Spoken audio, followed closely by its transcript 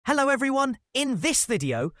Hello everyone, in this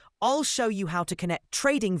video, I'll show you how to connect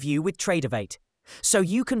TradingView with Tradovate, so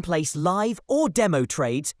you can place live or demo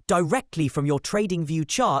trades directly from your TradingView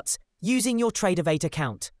charts using your Tradovate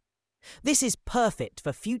account. This is perfect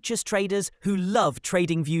for futures traders who love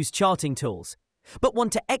TradingView's charting tools, but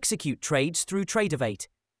want to execute trades through Tradovate.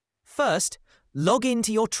 First, log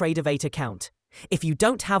into your Tradovate account. If you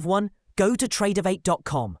don't have one, go to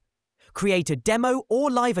Tradovate.com. Create a demo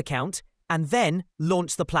or live account and then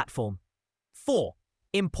launch the platform. 4.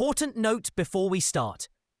 Important note before we start.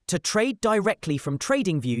 To trade directly from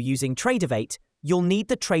TradingView using Tradovate, you'll need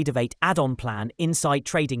the Tradovate Add-On plan inside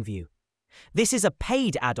TradingView. This is a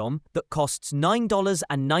paid add-on that costs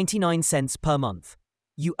 $9.99 per month.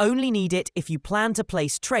 You only need it if you plan to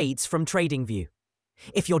place trades from TradingView.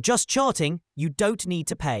 If you're just charting, you don't need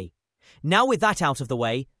to pay. Now with that out of the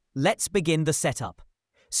way, let's begin the setup.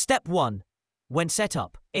 Step 1. When set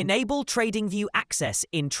up, enable TradingView access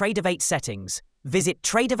in Tradovate settings. Visit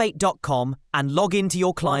Tradovate.com and log into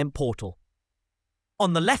your client portal.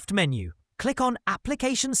 On the left menu, click on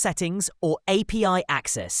Application Settings or API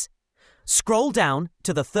Access. Scroll down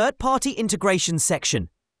to the Third-Party Integration section.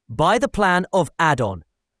 Buy the plan of Add-On.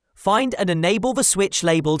 Find and enable the switch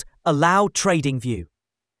labeled Allow Tradingview.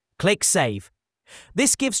 Click Save.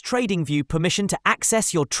 This gives TradingView permission to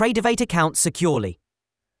access your Tradovate account securely.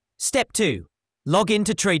 Step 2. Log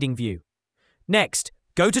into TradingView. Next,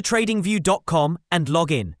 go to TradingView.com and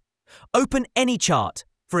log in. Open any chart,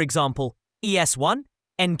 for example, ES1,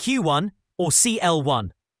 NQ1, or CL1.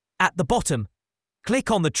 At the bottom, click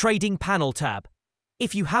on the Trading Panel tab.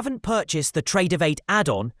 If you haven't purchased the Tradovate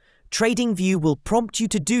add-on, TradingView will prompt you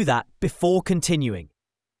to do that before continuing.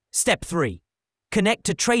 Step 3. Connect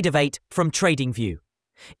to Tradovate from TradingView.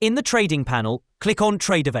 In the Trading Panel, click on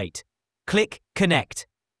Tradovate. Click Connect.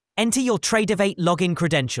 Enter your Tradovate login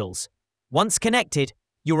credentials. Once connected,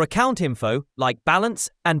 your account info, like balance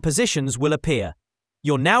and positions, will appear.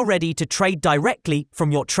 You're now ready to trade directly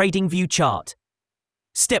from your TradingView chart.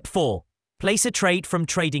 Step 4. Place a trade from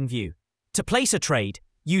TradingView. To place a trade,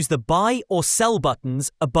 use the Buy or Sell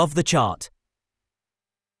buttons above the chart.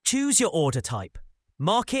 Choose your order type: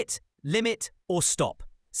 market, limit, or stop.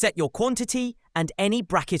 Set your quantity and any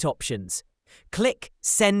bracket options. Click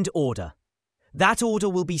Send Order. That order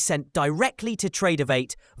will be sent directly to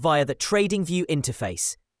Tradovate via the TradingView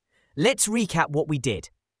interface. Let's recap what we did.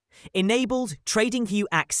 Enabled TradingView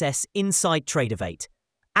access inside Tradovate.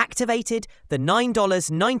 Activated the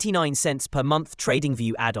 $9.99 per month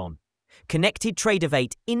TradingView add-on. Connected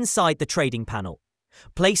Tradovate inside the trading panel.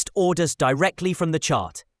 Placed orders directly from the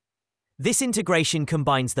chart. This integration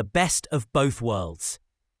combines the best of both worlds.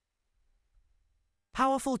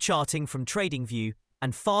 Powerful charting from TradingView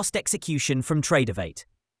and fast execution from Tradovate.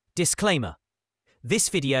 Disclaimer: this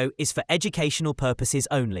video is for educational purposes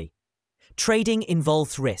only. Trading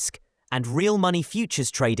involves risk, and real money futures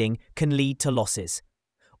trading can lead to losses.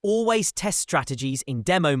 Always test strategies in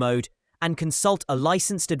demo mode and consult a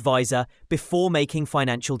licensed advisor before making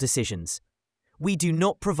financial decisions. We do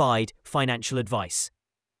not provide financial advice.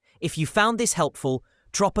 If you found this helpful,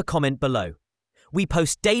 drop a comment below. We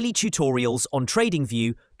post daily tutorials on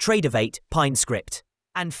TradingView, Tradovate, PineScript,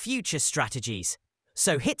 and future strategies.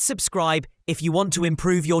 So hit subscribe if you want to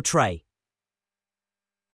improve your trade.